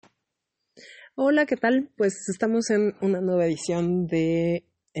Hola, ¿qué tal? Pues estamos en una nueva edición de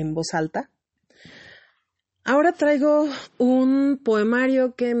En Voz Alta. Ahora traigo un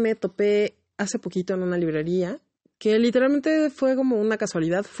poemario que me topé hace poquito en una librería, que literalmente fue como una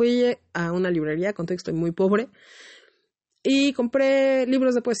casualidad. Fui a una librería, contexto muy pobre, y compré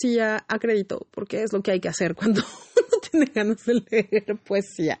libros de poesía a crédito, porque es lo que hay que hacer cuando uno tiene ganas de leer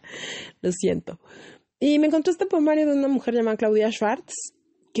poesía. Lo siento. Y me encontré este poemario de una mujer llamada Claudia Schvartz,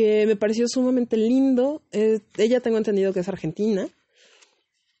 que me pareció sumamente lindo. Ella tengo entendido que es argentina.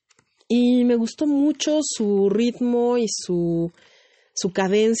 Y me gustó mucho su ritmo y su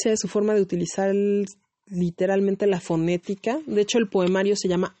cadencia, su forma de utilizar literalmente la fonética. De hecho, el poemario se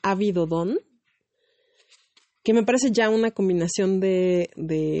llama Ávido, que me parece ya una combinación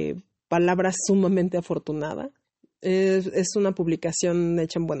de palabras sumamente afortunada. Es una publicación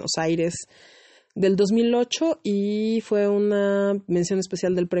hecha en Buenos Aires del 2008 y fue una mención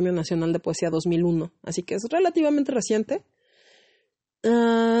especial del Premio Nacional de Poesía 2001, así que es relativamente reciente.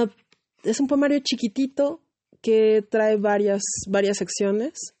 Es un poemario chiquitito que trae varias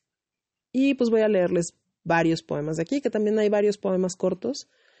secciones y pues voy a leerles varios poemas de aquí, que también hay varios poemas cortos,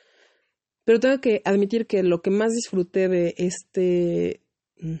 pero tengo que admitir que lo que más disfruté de este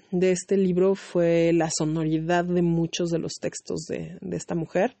libro fue la sonoridad de muchos de los textos de esta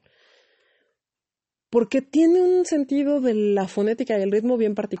mujer, porque tiene un sentido de la fonética y el ritmo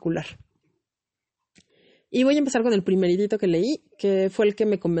bien particular. Y voy a empezar con el primeritito que leí, que fue el que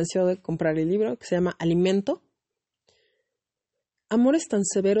me convenció de comprar el libro, que se llama Alimento. Amores tan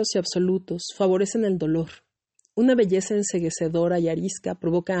severos y absolutos favorecen el dolor. Una belleza enceguecedora y arisca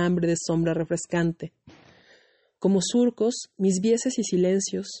provoca hambre de sombra refrescante. Como surcos, mis vieses y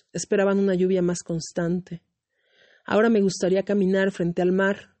silencios esperaban una lluvia más constante. Ahora me gustaría caminar frente al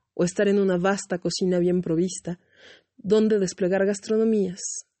mar, o estar en una vasta cocina bien provista, donde desplegar gastronomías.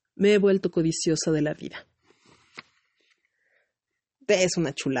 Me he vuelto codiciosa de la vida. Es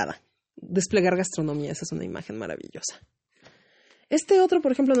una chulada. Desplegar gastronomías es una imagen maravillosa. Este otro,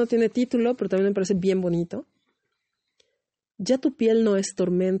 por ejemplo, no tiene título, pero también me parece bien bonito. Ya tu piel no es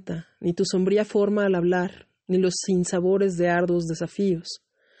tormenta, ni tu sombría forma al hablar, ni los sinsabores de arduos desafíos.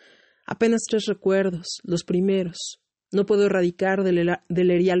 Apenas 3 recuerdos, los primeros. No puedo erradicar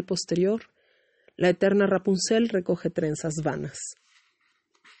del erial posterior. La eterna Rapunzel recoge trenzas vanas.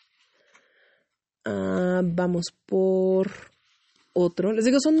 Vamos por otro. Les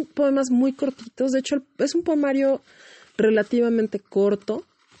digo, son poemas muy cortitos. De hecho, es un poemario relativamente corto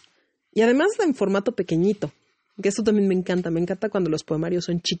y además en formato pequeñito. Que eso también me encanta. Me encanta cuando los poemarios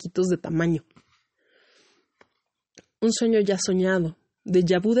son chiquitos de tamaño. Un sueño ya soñado,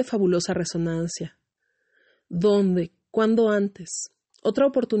 déjà vu de fabulosa resonancia. ¿Dónde? ¿Cuándo antes? ¿Otra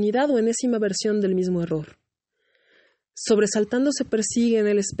oportunidad o enésima versión del mismo error? Sobresaltando se persigue en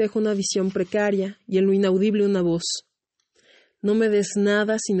el espejo una visión precaria y en lo inaudible una voz. No me des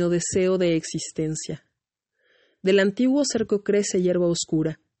nada sino deseo de existencia. Del antiguo cerco crece hierba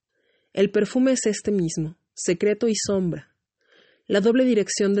oscura. El perfume es este mismo, secreto y sombra. La doble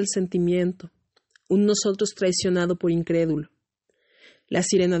dirección del sentimiento, un nosotros traicionado por incrédulo. La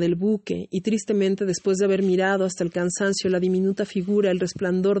sirena del buque, y tristemente después de haber mirado hasta el cansancio la diminuta figura, el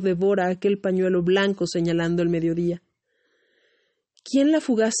resplandor devora aquel pañuelo blanco señalando el mediodía. ¿Quién la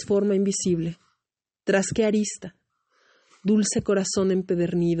fugaz forma invisible? ¿Tras qué arista? Dulce corazón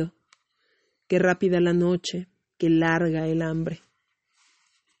empedernido. Qué rápida la noche, qué larga el hambre.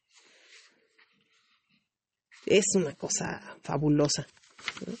 Es una cosa fabulosa,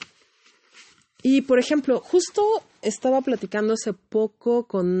 ¿no? Y, por ejemplo, justo estaba platicando hace poco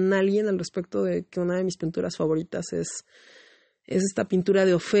con alguien al respecto de que una de mis pinturas favoritas es esta pintura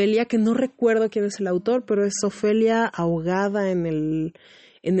de Ofelia, que no recuerdo quién es el autor, pero es Ofelia ahogada en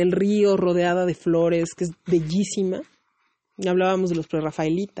el río, rodeada de flores, que es bellísima. Hablábamos de los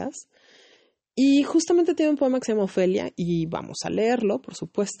prerrafaelitas. Y justamente tiene un poema que se llama Ofelia, y vamos a leerlo, por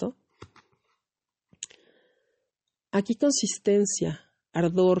supuesto. Aquí consistencia,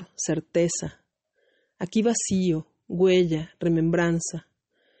 ardor, certeza. Aquí vacío, huella, remembranza.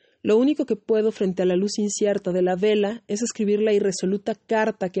 Lo único que puedo frente a la luz incierta de la vela es escribir la irresoluta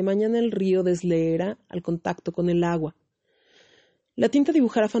carta que mañana el río desleerá al contacto con el agua. La tinta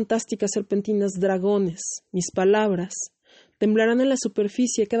dibujará fantásticas serpentinas dragones. Mis palabras temblarán en la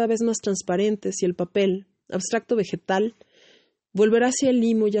superficie cada vez más transparentes y el papel, abstracto vegetal, volverá hacia el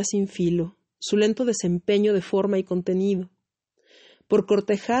limo ya sin filo, su lento desempeño de forma y contenido. Por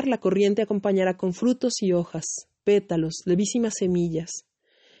cortejar, la corriente acompañará con frutos y hojas, pétalos, levísimas semillas.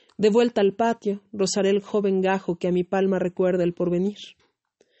 De vuelta al patio, rozaré el joven gajo que a mi palma recuerda el porvenir.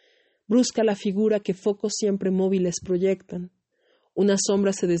 Brusca la figura que focos siempre móviles proyectan. Una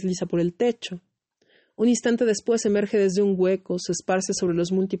sombra se desliza por el techo. Un instante después emerge desde un hueco, se esparce sobre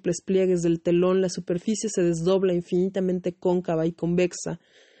los múltiples pliegues del telón, la superficie se desdobla infinitamente cóncava y convexa,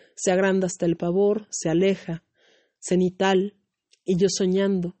 se agranda hasta el pavor, se aleja, cenital, y yo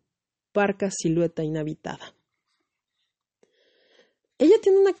soñando, parca silueta inhabitada. Ella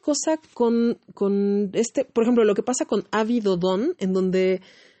tiene una cosa con por ejemplo, lo que pasa con ávido, en donde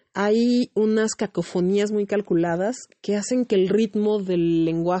hay unas cacofonías muy calculadas que hacen que el ritmo del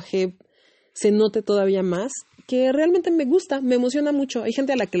lenguaje se note todavía más, que realmente me gusta, me emociona mucho. Hay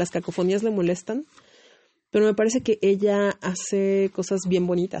gente a la que las cacofonías le molestan, pero me parece que ella hace cosas bien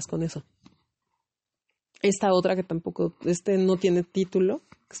bonitas con eso. Esta otra que tampoco, no tiene título,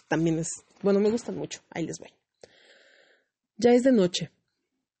 también es, bueno, me gustan mucho, ahí les voy. Ya es de noche,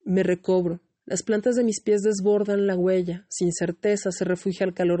 me recobro, las plantas de mis pies desbordan la huella, sin certeza se refugia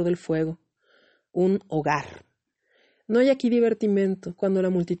al calor del fuego. Un hogar. No hay aquí divertimento, cuando la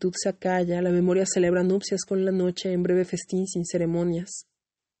multitud se acalla, la memoria celebra nupcias con la noche en breve festín sin ceremonias.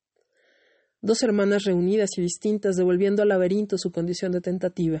 Dos hermanas reunidas y distintas devolviendo al laberinto su condición de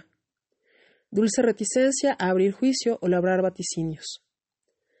tentativa. Dulce reticencia a abrir juicio o labrar vaticinios.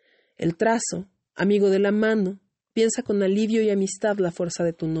 El trazo, amigo de la mano, piensa con alivio y amistad la fuerza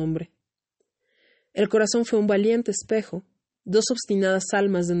de tu nombre. El corazón fue un valiente espejo, dos obstinadas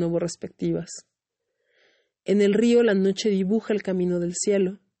almas de nuevo respectivas. En el río la noche dibuja el camino del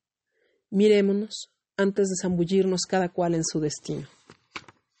cielo. Mirémonos antes de zambullirnos cada cual en su destino.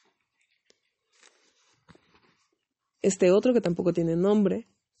 Otro que tampoco tiene nombre.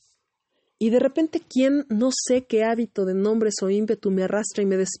 Y de repente, ¿quién no sé qué hábito de nombres o ímpetu me arrastra y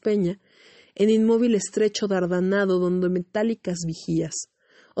me despeña en inmóvil estrecho dardanado donde metálicas vigías?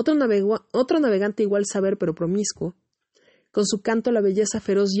 Otro navegante igual saber pero promiscuo. Con su canto la belleza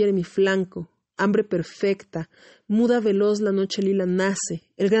feroz hiere mi flanco. Hambre perfecta, muda veloz la noche lila nace,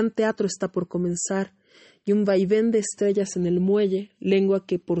 el gran teatro está por comenzar, y un vaivén de estrellas en el muelle, lengua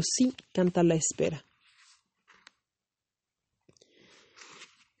que por sí canta la espera.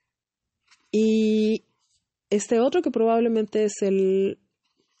 Y otro que probablemente es el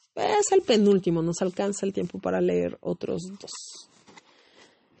penúltimo, nos alcanza el tiempo para leer otros dos.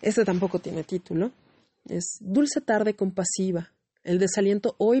 Tampoco tiene título, es Dulce tarde compasiva. El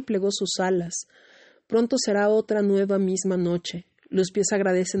desaliento hoy plegó sus alas. Pronto será otra nueva misma noche. Los pies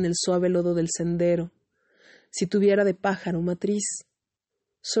agradecen el suave lodo del sendero. Si tuviera de pájaro matriz,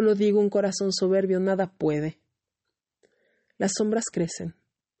 solo digo un corazón soberbio nada puede. Las sombras crecen.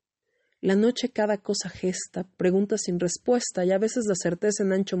 La noche cada cosa gesta, pregunta sin respuesta y a veces la certeza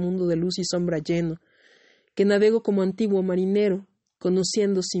en ancho mundo de luz y sombra lleno, que navego como antiguo marinero,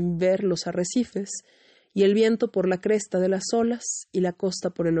 conociendo sin ver los arrecifes, y el viento por la cresta de las olas y la costa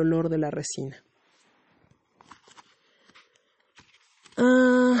por el olor de la resina.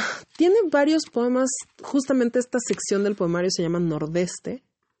 Tiene varios poemas, justamente esta sección del poemario se llama Nordeste,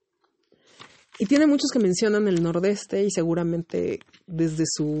 y tiene muchos que mencionan el Nordeste y seguramente desde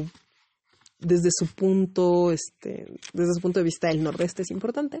su punto de vista el Nordeste es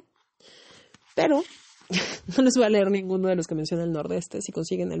importante, pero no les voy a leer ninguno de los que menciona el Nordeste. Si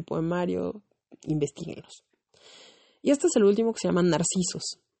consiguen el poemario, investíguenlos. Y este es el último, que se llama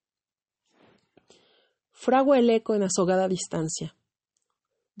Narcisos. Fragua el eco en azogada distancia.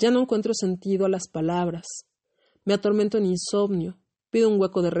 Ya no encuentro sentido a las palabras. Me atormento en insomnio. Pido un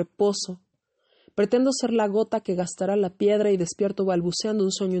hueco de reposo. Pretendo ser la gota que gastará la piedra y despierto balbuceando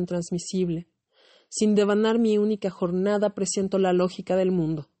un sueño intransmisible. Sin devanar mi única jornada, presiento la lógica del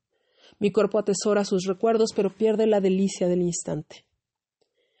mundo. Mi cuerpo atesora sus recuerdos, pero pierde la delicia del instante.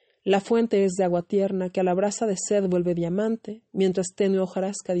 La fuente es de agua tierna que a la brasa de sed vuelve diamante, mientras tenue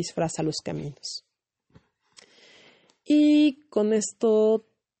hojarasca disfraza los caminos. Y con esto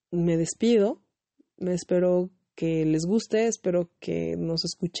me despido. Espero que les guste, espero que nos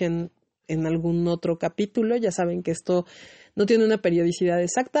escuchen en algún otro capítulo. Ya saben que esto no tiene una periodicidad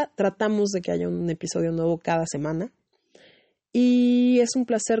exacta. Tratamos de que haya un episodio nuevo cada semana. Y es un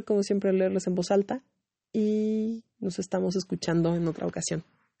placer, como siempre, leerles en voz alta. Y nos estamos escuchando en otra ocasión.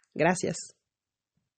 Gracias.